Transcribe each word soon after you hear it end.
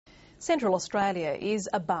Central Australia is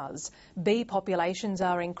abuzz. Bee populations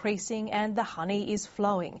are increasing and the honey is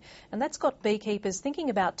flowing. And that's got beekeepers thinking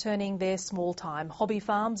about turning their small-time hobby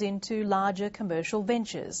farms into larger commercial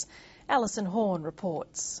ventures. Alison Horn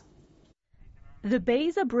reports. The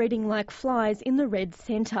bees are breeding like flies in the red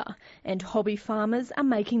centre, and hobby farmers are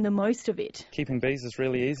making the most of it. Keeping bees is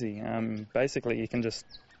really easy. Basically, you can just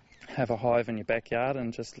have a hive in your backyard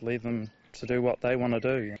and just leave them to do what they want to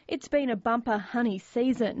do. It's been a bumper honey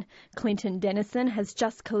season. Clinton Dennison has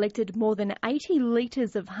just collected more than 80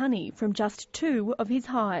 litres of honey from just 2 of his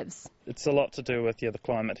hives. It's a lot to do with the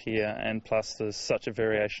climate here, and plus there's such a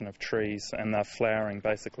variation of trees and they're flowering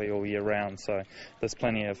basically all year round, so there's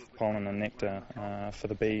plenty of pollen and nectar for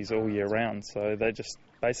the bees all year round, so they just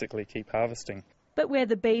basically keep harvesting. But where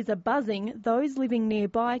the bees are buzzing, those living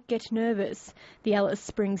nearby get nervous. The Alice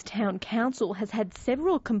Springs Town Council has had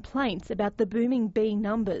several complaints about the booming bee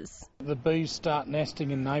numbers. The bees start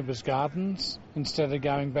nesting in neighbours' gardens instead of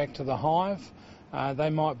going back to the hive. They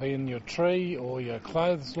might be in your tree or your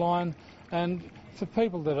clothesline, and for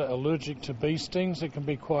people that are allergic to bee stings, it can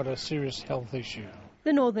be quite a serious health issue.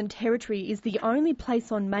 The Northern Territory is the only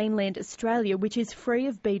place on mainland Australia which is free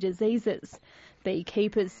of bee diseases.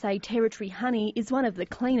 Beekeepers say Territory honey is one of the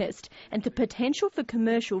cleanest, and the potential for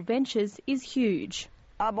commercial ventures is huge.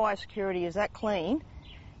 Our biosecurity is that clean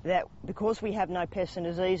that because we have no pests and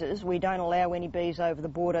diseases, we don't allow any bees over the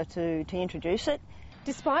border to introduce it.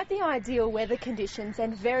 Despite the ideal weather conditions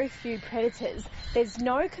and very few predators, there's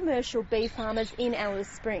no commercial bee farmers in Alice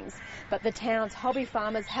Springs, but the town's hobby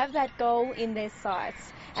farmers have that goal in their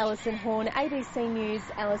sights. Alison Horn, ABC News,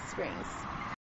 Alice Springs.